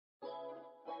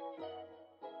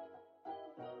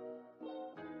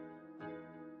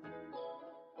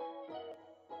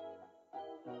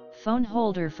Phone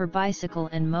holder for bicycle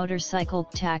and motorcycle.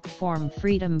 Tackform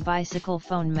Freedom Bicycle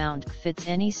Phone Mount fits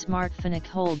any smartphone.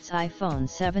 Holds iPhone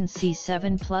 7c,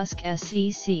 7 Plusc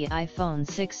SEC, iPhone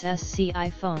 6SC,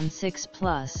 iPhone 6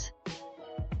 Plus.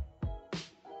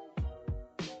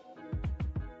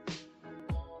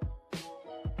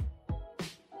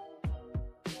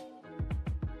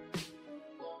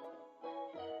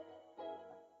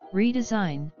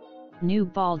 Redesign. New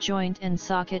ball joint and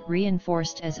socket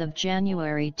reinforced as of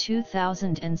January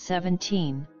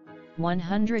 2017,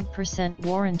 100%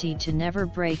 warranty to never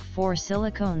break, 4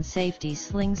 silicone safety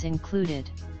slings included.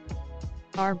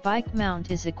 Our bike mount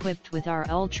is equipped with our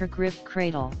Ultra Grip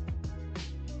Cradle.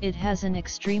 It has an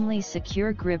extremely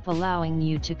secure grip allowing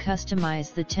you to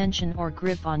customize the tension or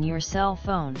grip on your cell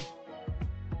phone.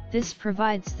 This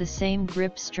provides the same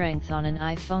grip strength on an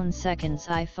iPhone 2's,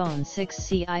 iPhone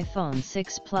 6c, iPhone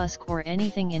 6 Plus or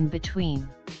anything in between.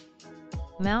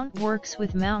 Mount works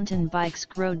with mountain bikes,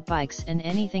 road bikes and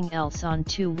anything else on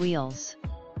 2 wheels.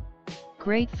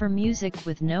 Great for music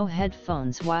with no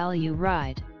headphones while you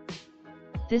ride.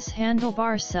 This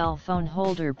handlebar cell phone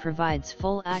holder provides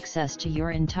full access to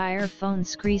your entire phone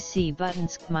screen,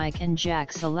 buttons, mic and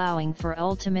jacks, allowing for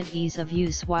ultimate ease of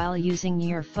use while using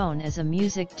your phone as a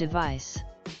music device.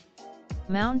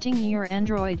 Mounting your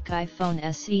Android iPhone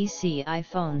SEC,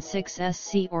 iPhone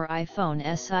 6SC or iPhone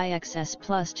SIXS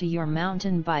Plus to your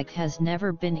mountain bike has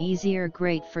never been easier.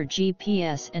 Great for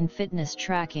GPS and fitness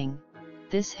tracking.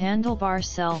 This handlebar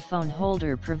cell phone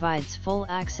holder provides full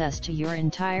access to your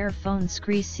entire phone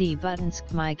screen, buttons,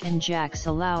 mic and jacks,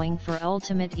 allowing for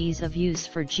ultimate ease of use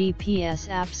for GPS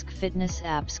apps, fitness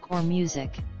apps or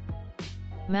music.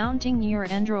 Mounting your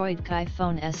Android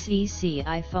iPhone SEC,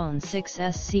 iPhone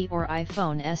 6SC or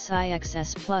iPhone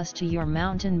SIXS Plus to your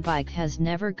mountain bike has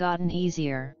never gotten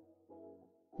easier.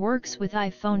 Works with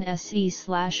iPhone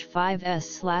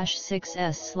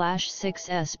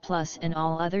SE/5S/6S/6S Plus and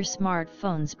all other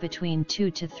smartphones between 2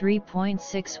 to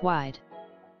 3.6 wide.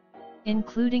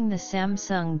 Including the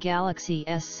Samsung Galaxy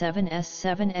S7,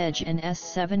 S7 Edge and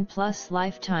S7 Plus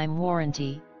lifetime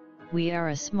warranty. We are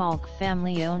a small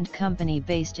family-owned company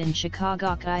based in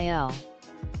Chicago, IL.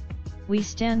 We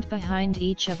stand behind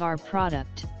each of our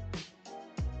product.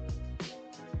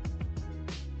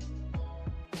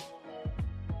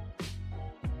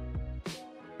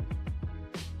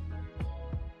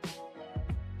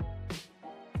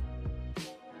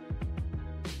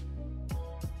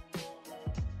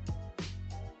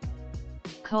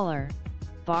 Color.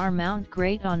 Bar mount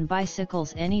great on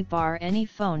bicycles, any bar, any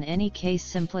phone, any case,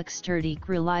 simple, sturdy,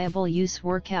 reliable use,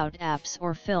 workout apps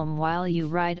or film while you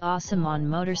ride, awesome on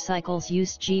motorcycles,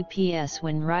 use GPS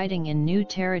when riding in new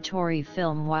territory,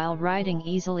 film while riding,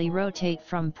 easily rotate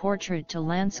from portrait to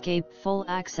landscape, full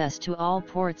access to all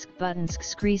ports, buttons,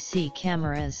 screen,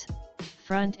 cameras,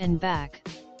 front and back.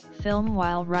 Film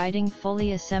while riding,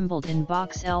 fully assembled in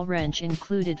box, L wrench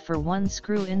included for 1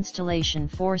 screw installation,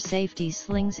 4 safety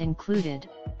slings included,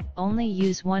 only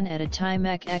use 1 at a time,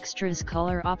 extras,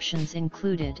 color options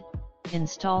included,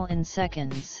 install in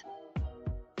seconds.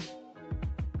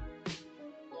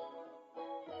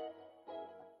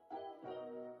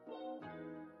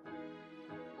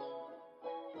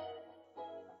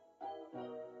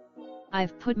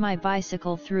 I've put my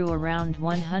bicycle through around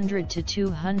 100 to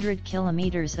 200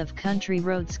 kilometers of country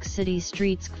roads, city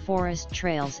streets, forest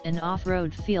trails and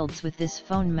off-road fields with this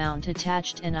phone mount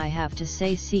attached, and I have to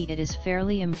say, it is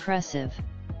fairly impressive.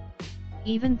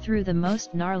 Even through the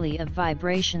most gnarly of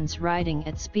vibrations, riding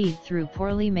at speed through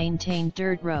poorly maintained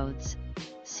dirt roads.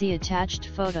 See attached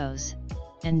photos.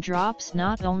 And drops.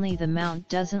 Not only the mount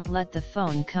doesn't let the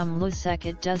phone come loose,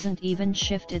 it doesn't even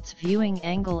shift its viewing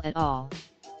angle at all.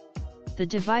 The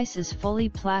device is fully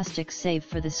plastic safe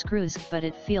for the screws, but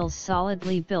it feels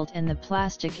solidly built and the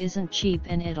plastic isn't cheap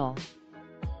and it'll.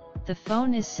 The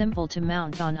phone is simple to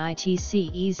mount on, etc.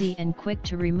 easy and quick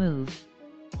to remove.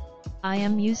 I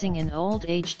am using an old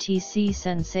HTC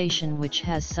Sensation which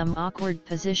has some awkward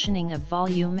positioning of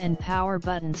volume and power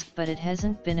buttons, but it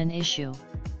hasn't been an issue.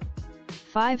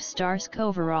 5 stars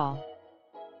overall.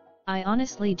 I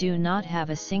honestly do not have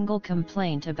a single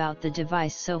complaint about the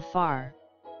device so far.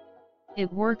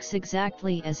 It works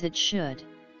exactly as it should.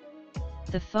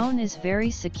 The phone is very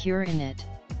secure in it.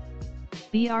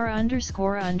 BR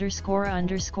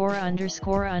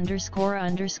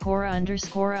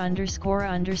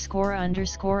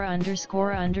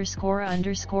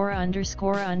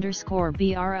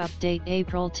update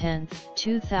April 10,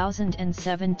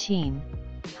 2017.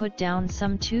 Put down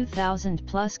some 2,000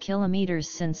 plus kilometers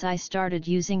since I started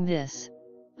using this.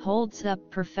 Holds up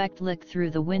perfect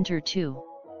through the winter too.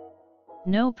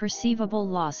 No perceivable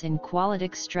loss in quality.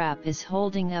 Strap is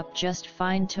holding up just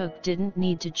fine. Took didn't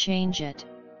need to change it,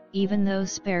 even though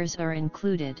spares are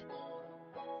included.